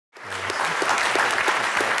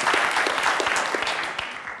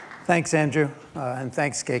Thanks, Andrew, and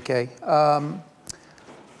thanks, KK.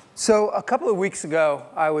 So a couple of weeks ago,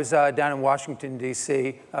 I was down in Washington,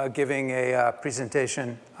 D.C., giving a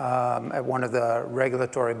presentation at one of the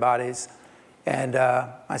regulatory bodies. And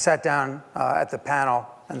I sat down at the panel,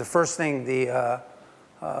 and the first thing the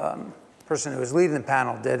person who was leading the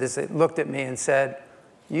panel did is it looked at me and said,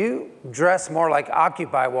 "You dress more like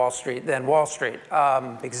Occupy Wall Street than Wall Street,"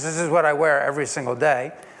 because this is what I wear every single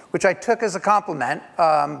day, which I took as a compliment,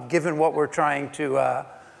 given what we're trying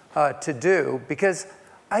to do, because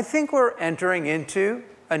I think we're entering into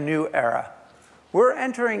a new era. We're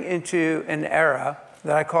entering into an era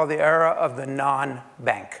that I call the era of the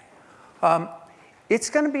non-bank. It's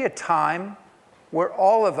going to be a time where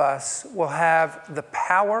all of us will have the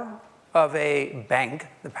power of a bank,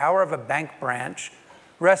 the power of a bank branch,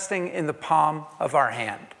 resting in the palm of our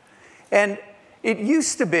hand. And it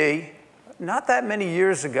used to be, not that many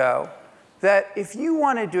years ago, that if you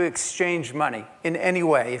wanted to exchange money in any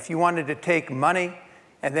way, if you wanted to take money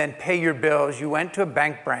and then pay your bills, you went to a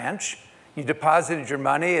bank branch, you deposited your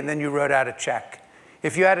money, and then you wrote out a check.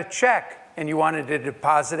 If you had a check and you wanted to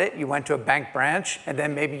deposit it, you went to a bank branch, and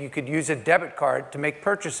then maybe you could use a debit card to make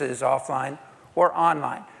purchases offline or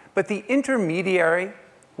online. But the intermediary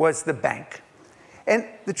was the bank. And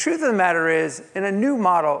the truth of the matter is, in a new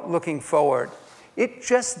model looking forward, it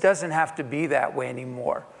just doesn't have to be that way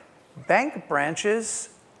anymore. Bank branches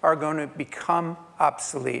are going to become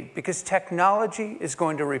obsolete because technology is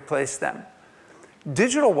going to replace them.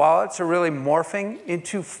 Digital wallets are really morphing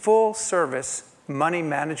into full-service money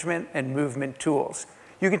management and movement tools.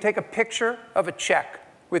 You can take a picture of a check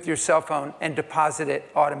with your cell phone and deposit it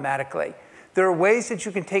automatically. There are ways that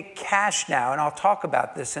you can take cash now, and I'll talk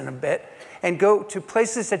about this in a bit, and go to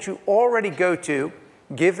places that you already go to,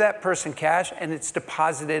 give that person cash, and it's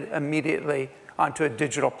deposited immediately onto a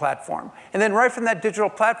digital platform. And then right from that digital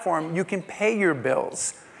platform, you can pay your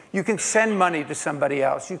bills. You can send money to somebody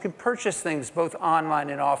else. You can purchase things both online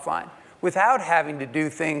and offline without having to do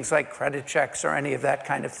things like credit checks or any of that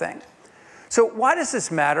kind of thing. So why does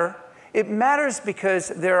this matter? It matters because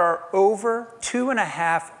there are over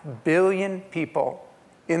 2.5 billion people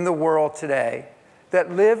in the world today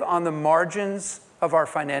that live on the margins of our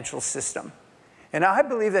financial system. And I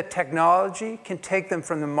believe that technology can take them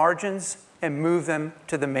from the margins and move them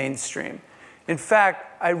to the mainstream. In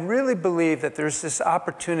fact, I really believe that there's this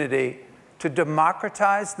opportunity to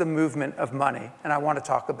democratize the movement of money, and I want to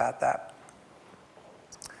talk about that.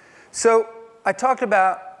 So I talked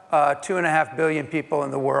about 2.5 billion people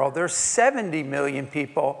in the world. There's 70 million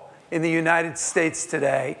people in the United States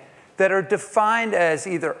today that are defined as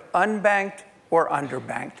either unbanked or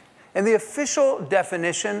underbanked. And the official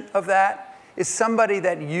definition of that is somebody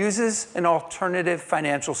that uses an alternative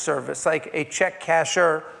financial service, like a check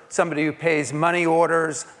casher, somebody who pays money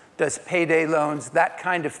orders, does payday loans, that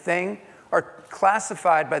kind of thing, are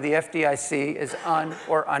classified by the FDIC as un-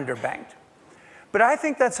 or underbanked. But I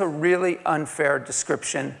think that's a really unfair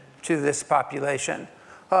description to this population.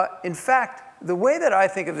 In fact, the way that I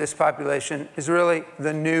think of this population is really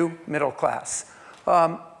the new middle class.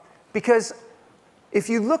 Because if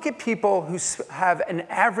you look at people who have an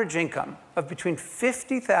average income of between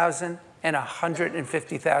 $50,000 and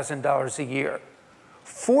 $150,000 a year,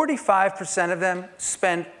 45% of them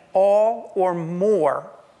spend all or more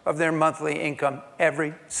of their monthly income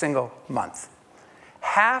every single month.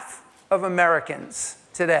 Half of Americans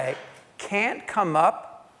today can't come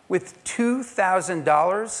up with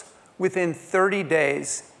 $2,000 within 30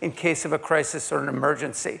 days in case of a crisis or an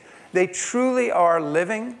emergency. They truly are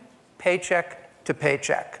living paycheck to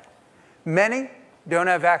paycheck. Many don't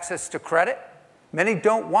have access to credit. Many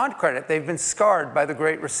don't want credit. They've been scarred by the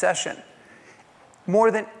Great Recession. More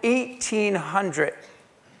than 1,800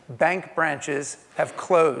 bank branches have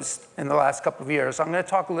closed in the last couple of years. I'm going to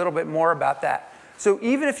talk a little bit more about that. So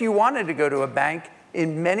even if you wanted to go to a bank,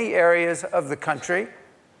 in many areas of the country,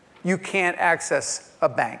 you can't access a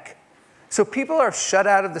bank. So people are shut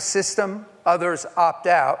out of the system, others opt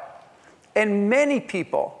out, and many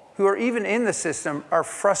people who are even in the system are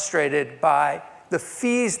frustrated by the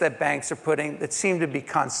fees that banks are putting that seem to be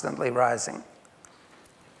constantly rising.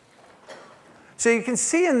 So you can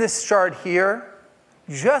see in this chart here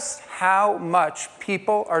just how much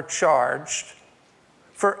people are charged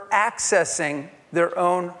for accessing their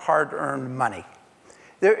own hard-earned money.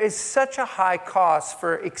 There is such a high cost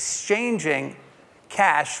for exchanging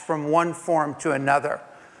cash from one form to another.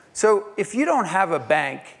 So if you don't have a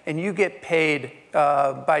bank and you get paid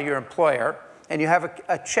by your employer and you have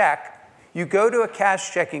a check, you go to a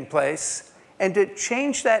cash checking place, and to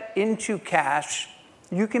change that into cash,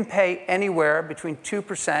 you can pay anywhere between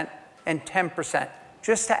 2% and 10%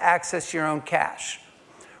 just to access your own cash.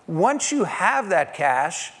 Once you have that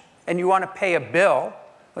cash and you want to pay a bill,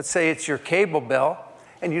 let's say it's your cable bill,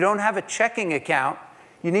 and you don't have a checking account,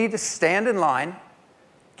 you need to stand in line,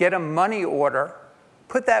 get a money order,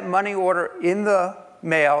 put that money order in the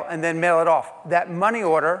mail, and then mail it off. That money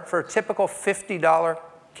order for a typical $50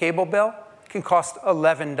 cable bill can cost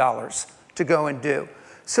 $11 to go and do.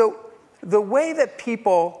 So the way that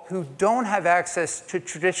people who don't have access to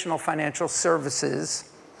traditional financial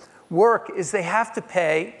services work is they have to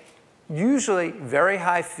pay usually very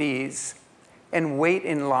high fees and wait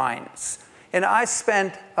in lines. And I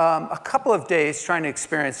spent a couple of days trying to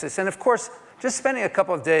experience this. And of course, just spending a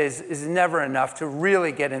couple of days is never enough to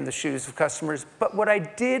really get in the shoes of customers. But what I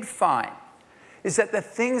did find is that the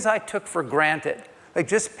things I took for granted, like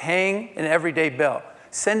just paying an everyday bill,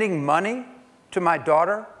 sending money to my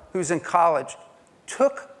daughter who's in college,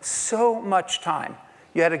 took so much time.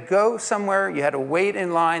 You had to go somewhere, you had to wait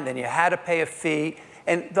in line, then you had to pay a fee.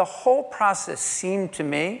 And the whole process seemed to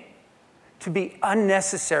me to be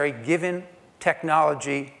unnecessary given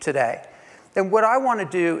technology today. And what I want to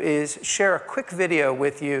do is share a quick video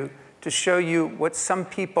with you to show you what some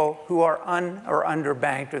people who are or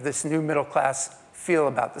underbanked or this new middle class feel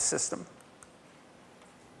about the system.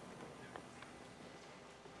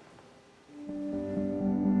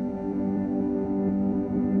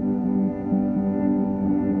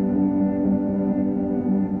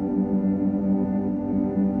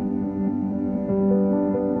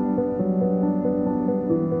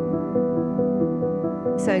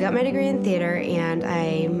 So I got my degree in theater and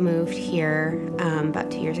I moved here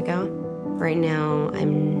about 2 years ago. Right now,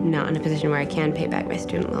 I'm not in a position where I can pay back my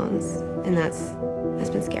student loans, and that's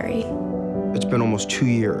been scary. It's been almost 2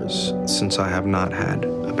 years since I have not had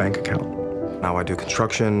a bank account. Now I do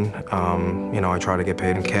construction, I try to get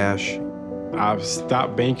paid in cash. I've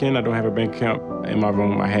stopped banking. I don't have a bank account. In my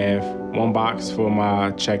room, I have one box for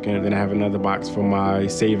my checking, and then I have another box for my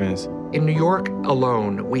savings. In New York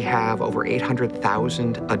alone, we have over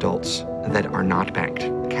 800,000 adults that are not banked.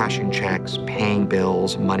 Cashing checks, paying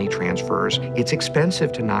bills, money transfers. It's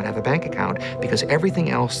expensive to not have a bank account because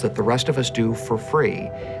everything else that the rest of us do for free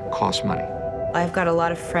costs money. I've got a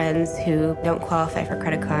lot of friends who don't qualify for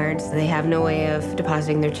credit cards. They have no way of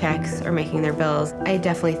depositing their checks or making their bills. I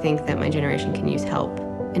definitely think that my generation can use help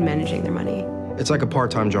in managing their money. It's like a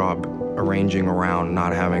part-time job, arranging around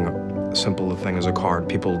not having a simple thing as a card.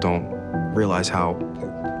 People don't realize how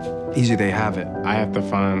easy they have it. I have to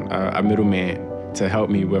find a middleman to help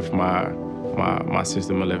me with my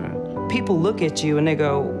system of living. People look at you and they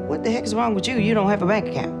go, what the heck is wrong with you? You don't have a bank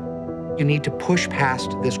account. You need to push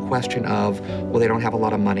past this question of, well, they don't have a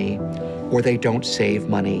lot of money, or they don't save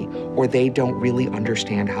money, or they don't really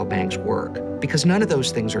understand how banks work, because none of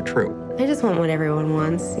those things are true. I just want what everyone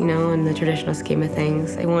wants, in the traditional scheme of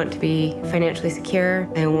things. I want to be financially secure.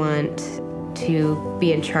 I want to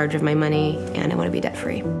be in charge of my money, and I want to be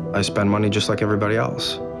debt-free. I spend money just like everybody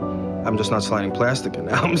else. I'm just not sliding plastic in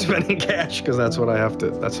now. I'm spending cash because that's the way I have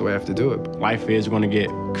to do it. Life is going to get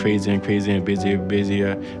crazier and crazier and busier and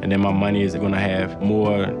busier, and then my money is going to have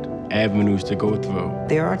more avenues to go through.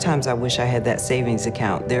 There are times I wish I had that savings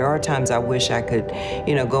account. There are times I wish I could,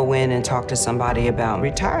 go in and talk to somebody about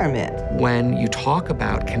retirement. When you talk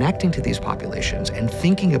about connecting to these populations and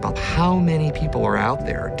thinking about how many people are out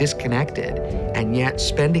there disconnected and yet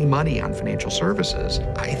spending money on financial services,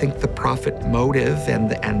 I think the profit motive and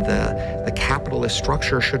the capitalist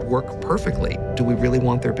structure should work perfectly. Do we really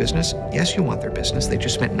want their business? Yes, you want their business. They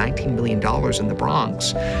just spent $19 million in the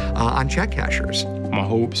Bronx on check cashers. My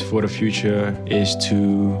hopes for the future is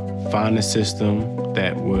to find a system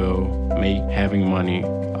that will make having money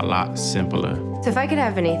a lot simpler. So if I could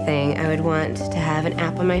have anything, I would want to have an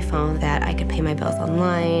app on my phone that I could pay my bills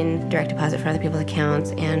online, direct deposit for other people's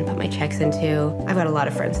accounts, and put my checks into. I've got a lot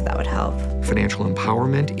of friends that would help. Financial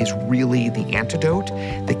empowerment is really the antidote,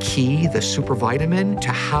 the key, the super vitamin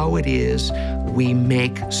to how it is we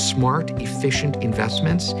make smart, efficient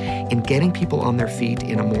investments in getting people on their feet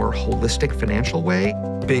in a more holistic financial way.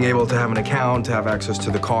 Being able to have an account, to have access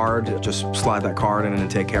to the card, just slide that card in and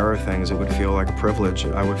take care of things, it would feel like a privilege.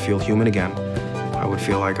 I would feel human again. I would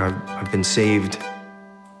feel like I've been saved.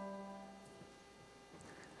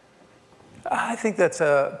 I think that's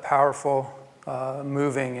a powerful,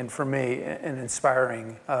 moving, and for me, an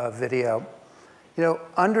inspiring video.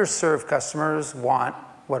 Underserved customers want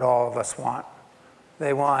what all of us want.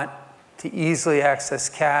 They want to easily access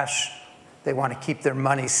cash. They want to keep their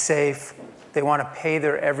money safe. They want to pay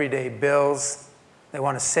their everyday bills. They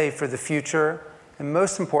want to save for the future. And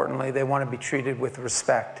most importantly, they want to be treated with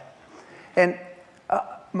respect. And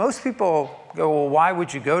most people go, well, why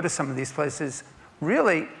would you go to some of these places?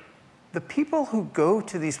 really, the people who go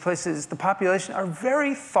to these places, the population, are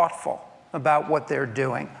very thoughtful about what they're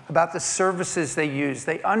doing, about the services they use.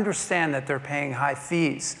 They understand that they're paying high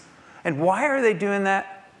fees. And why are they doing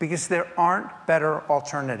that? Because there aren't better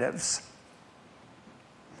alternatives.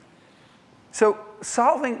 So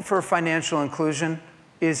solving for financial inclusion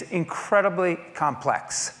is incredibly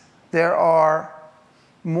complex. There are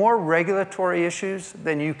more regulatory issues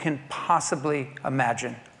than you can possibly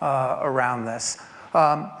imagine around this.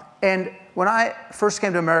 And when I first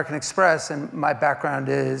came to American Express, and my background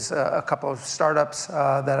is a couple of startups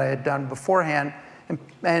that I had done beforehand,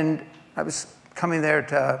 and I was coming there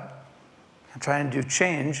to try and do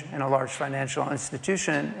change in a large financial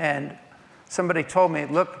institution, and somebody told me,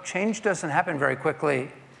 look, change doesn't happen very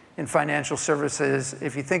quickly in financial services.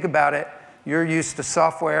 If you think about it, you're used to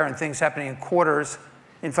software and things happening in quarters.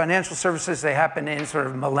 In financial services, they happen in sort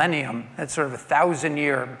of millennium. It's sort of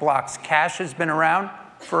 1,000-year blocks. Cash has been around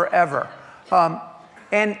forever.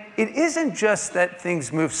 And it isn't just that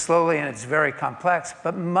things move slowly and it's very complex,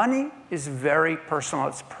 but money is very personal.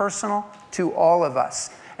 It's personal to all of us.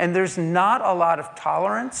 And there's not a lot of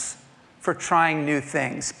tolerance for trying new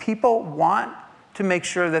things. People want to make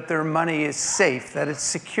sure that their money is safe, that it's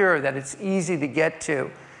secure, that it's easy to get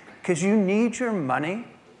to, because you need your money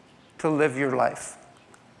to live your life.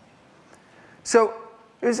 So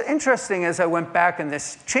it was interesting as I went back in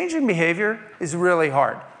this, changing behavior is really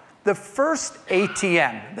hard. The first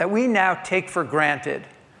ATM that we now take for granted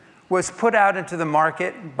was put out into the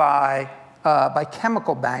market by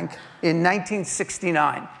Chemical Bank in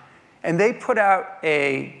 1969. And they put out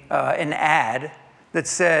an ad that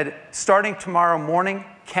said, starting tomorrow morning,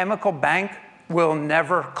 Chemical Bank will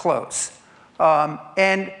never close.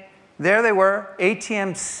 And there they were,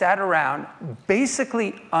 ATMs sat around,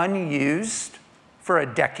 basically unused for a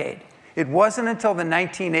decade. It wasn't until the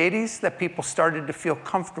 1980s that people started to feel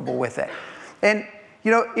comfortable with it. And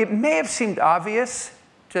it may have seemed obvious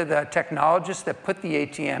to the technologists that put the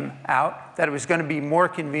ATM out that it was going to be more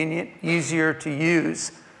convenient, easier to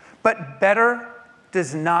use. But better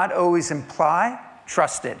does not always imply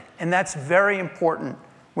trusted. And that's very important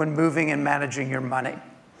when moving and managing your money.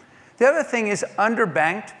 The other thing is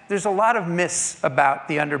underbanked. There's a lot of myths about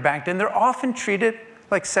the underbanked, and they're often treated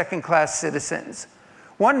like second-class citizens.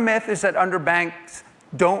 One myth is that underbanked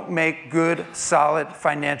don't make good, solid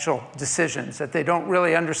financial decisions, that they don't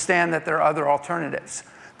really understand that there are other alternatives.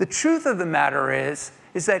 The truth of the matter is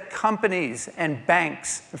that companies and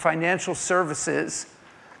banks and financial services,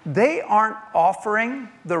 they aren't offering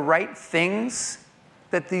the right things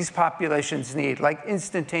that these populations need, like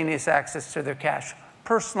instantaneous access to their cash,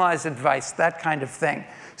 personalized advice, that kind of thing.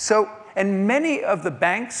 So, and many of the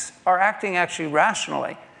banks are acting actually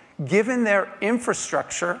rationally. Given their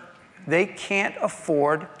infrastructure, they can't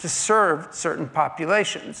afford to serve certain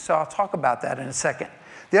populations. So I'll talk about that in a second.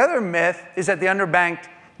 The other myth is that the underbanked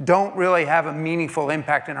don't really have a meaningful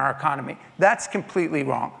impact in our economy. That's completely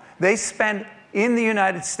wrong. They spend, in the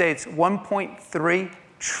United States, $1.3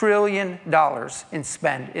 trillion in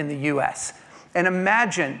spend in the US. And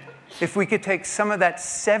imagine if we could take some of that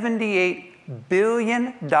 $78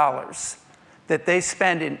 billion that they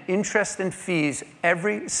spend in interest and fees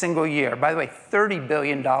every single year. By the way, $30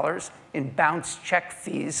 billion in bounce check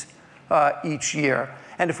fees each year.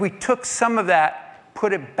 And if we took some of that,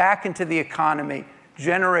 put it back into the economy,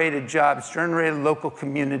 generated jobs, generated local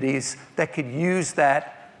communities that could use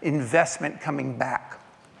that investment coming back.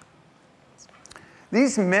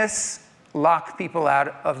 These myths lock people out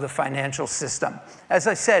of the financial system. As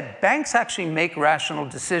I said, banks actually make rational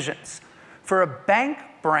decisions. For a bank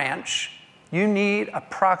branch, you need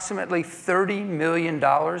approximately $30 million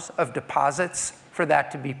of deposits for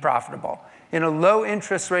that to be profitable. In a low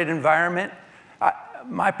interest rate environment,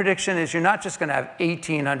 my prediction is you're not just going to have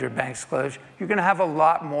 1,800 banks closed, you're going to have a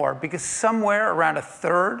lot more, because somewhere around a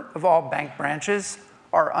third of all bank branches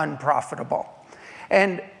are unprofitable.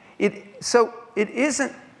 And so it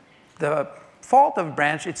isn't the fault of a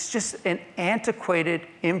branch, it's just an antiquated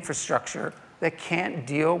infrastructure that can't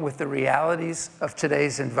deal with the realities of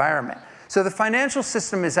today's environment. So the financial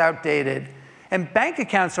system is outdated, and bank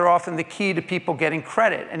accounts are often the key to people getting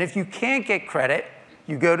credit. And if you can't get credit,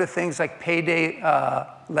 you go to things like payday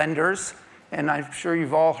lenders, and I'm sure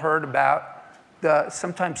you've all heard about the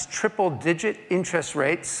sometimes triple-digit interest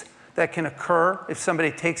rates that can occur if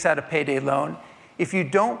somebody takes out a payday loan. If you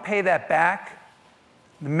don't pay that back,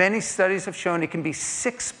 many studies have shown it can be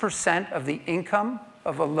 6% of the income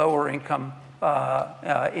of a lower income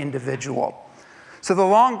individual. So the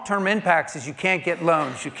long-term impacts is you can't get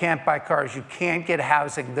loans, you can't buy cars, you can't get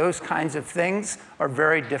housing. Those kinds of things are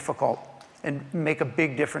very difficult and make a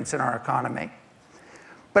big difference in our economy.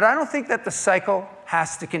 But I don't think that the cycle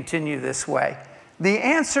has to continue this way. The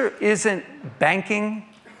answer isn't banking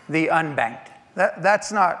the unbanked.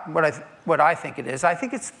 That's not what I think it is. I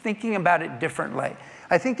think it's thinking about it differently.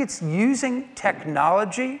 I think it's using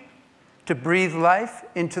technology to breathe life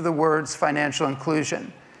into the words financial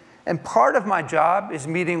inclusion. And part of my job is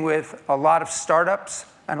meeting with a lot of startups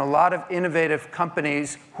and a lot of innovative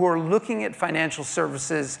companies who are looking at financial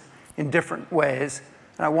services in different ways.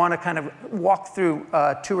 And I want to kind of walk through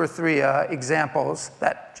 2 or 3 examples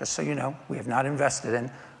that, just so you know, we have not invested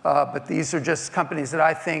in. But these are just companies that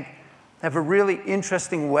I think have a really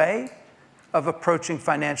interesting way of approaching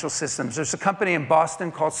financial systems. There's a company in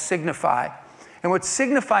Boston called Signify. And what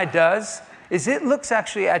Signify does is it looks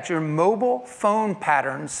actually at your mobile phone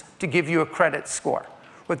patterns to give you a credit score.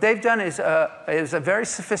 What they've done is a very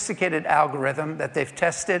sophisticated algorithm that they've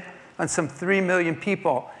tested on some 3 million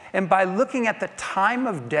people. And by looking at the time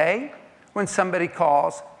of day when somebody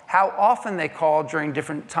calls, how often they call during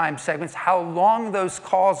different time segments, how long those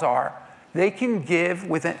calls are, they can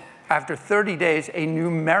give, after 30 days, a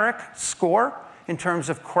numeric score in terms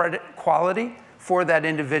of credit quality for that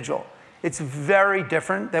individual. It's very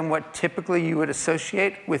different than what typically you would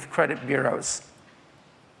associate with credit bureaus.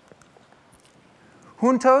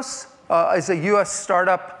 Juntos is a US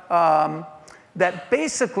startup that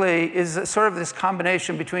basically is sort of this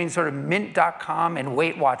combination between sort of Mint.com and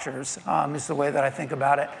Weight Watchers, is the way that I think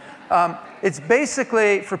about it. It's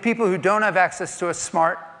basically for people who don't have access to a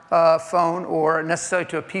smart phone or necessarily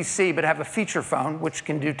to a PC, but have a feature phone, which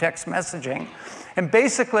can do text messaging. And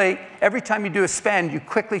basically, every time you do a spend, you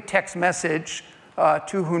quickly text message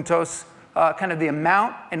to Juntos kind of the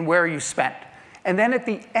amount and where you spent. And then at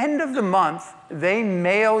the end of the month, they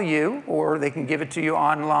mail you, or they can give it to you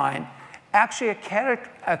online, actually a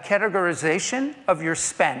categorization of your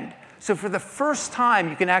spend. So for the first time,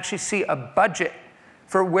 you can actually see a budget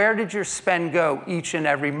for where did your spend go each and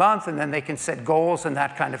every month, and then they can set goals and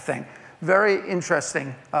that kind of thing. Very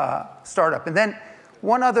interesting startup. And then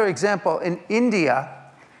one other example, in India,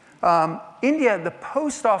 the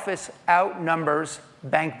post office outnumbers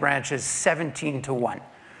bank branches 17 to 1.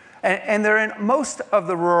 And they're in most of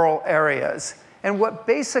the rural areas. And what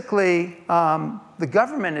basically the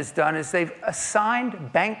government has done is they've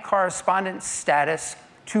assigned bank correspondent status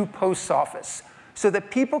to post office so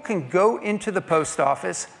that people can go into the post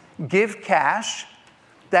office, give cash.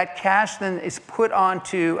 That cash then is put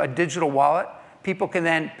onto a digital wallet. People can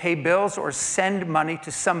then pay bills or send money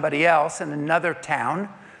to somebody else in another town.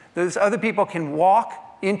 Those other people can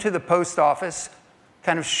walk into the post office,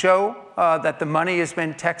 kind of show that the money has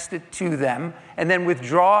been texted to them, and then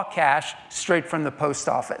withdraw cash straight from the post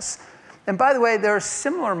office. And by the way, there are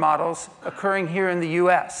similar models occurring here in the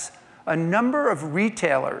US. A number of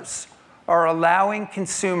retailers are allowing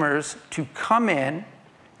consumers to come in,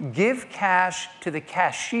 give cash to the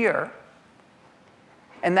cashier,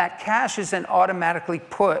 and that cash is then automatically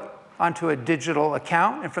put onto a digital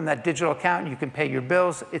account, and from that digital account you can pay your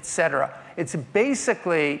bills, etc. It's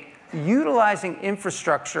basically utilizing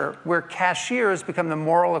infrastructure where cashiers become the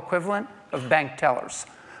moral equivalent of bank tellers.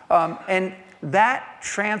 And that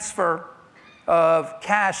transfer of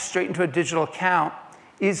cash straight into a digital account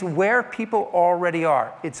is where people already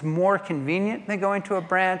are. It's more convenient than going to a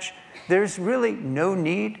branch. There's really no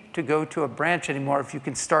need to go to a branch anymore if you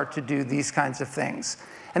can start to do these kinds of things.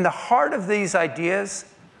 And the heart of these ideas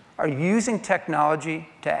are using technology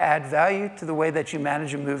to add value to the way that you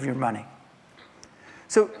manage and move your money.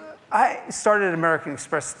 So I started American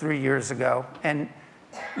Express 3 years ago, and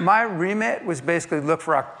my remit was basically look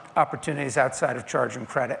for opportunities outside of charge and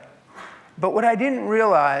credit. But what I didn't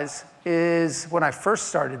realize is, when I first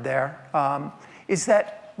started there, is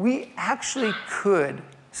that we actually could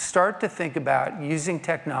start to think about using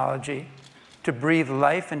technology to breathe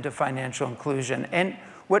life into financial inclusion. And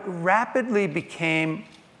what rapidly became,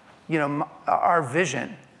 our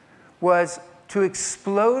vision was to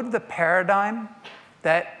explode the paradigm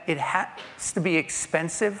that it has to be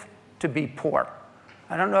expensive to be poor.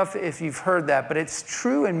 I don't know if you've heard that, but it's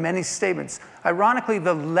true in many statements. Ironically,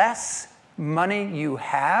 the less money you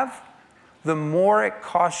have, the more it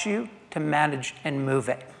costs you to manage and move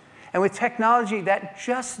it. And with technology, that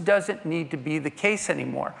just doesn't need to be the case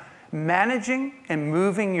anymore. Managing and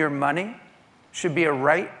moving your money should be a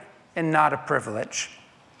right and not a privilege.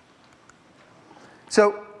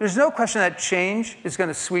 So there's no question that change is going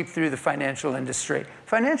to sweep through the financial industry.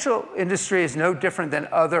 Financial industry is no different than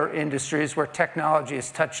other industries where technology has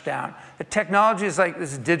touched down. The technology is like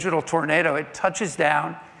this digital tornado. It touches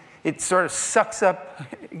down, it sort of sucks up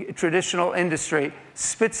traditional industry,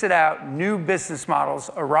 spits it out, new business models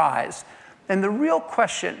arise. And the real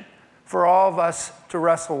question for all of us to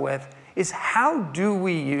wrestle with is how do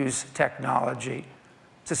we use technology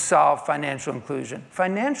to solve financial inclusion?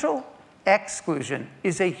 Financial exclusion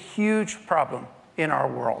is a huge problem in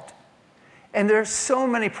our world. And there are so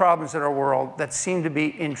many problems in our world that seem to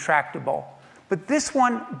be intractable. But this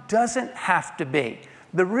one doesn't have to be.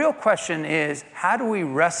 The real question is, how do we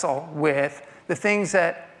wrestle with the things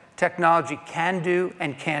that technology can do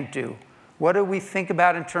and can't do? What do we think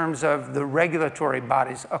about in terms of the regulatory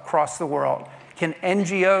bodies across the world? Can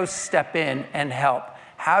NGOs step in and help?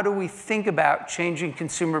 How do we think about changing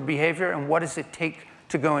consumer behavior, and what does it take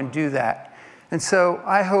to go and do that? And so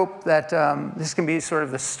I hope that this can be sort of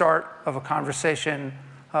the start of a conversation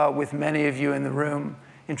with many of you in the room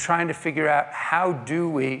in trying to figure out how do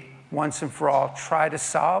we, once and for all, try to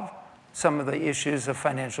solve some of the issues of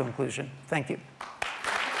financial inclusion. Thank you.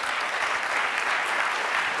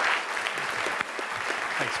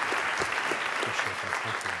 Thanks. Appreciate that.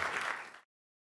 Thank you.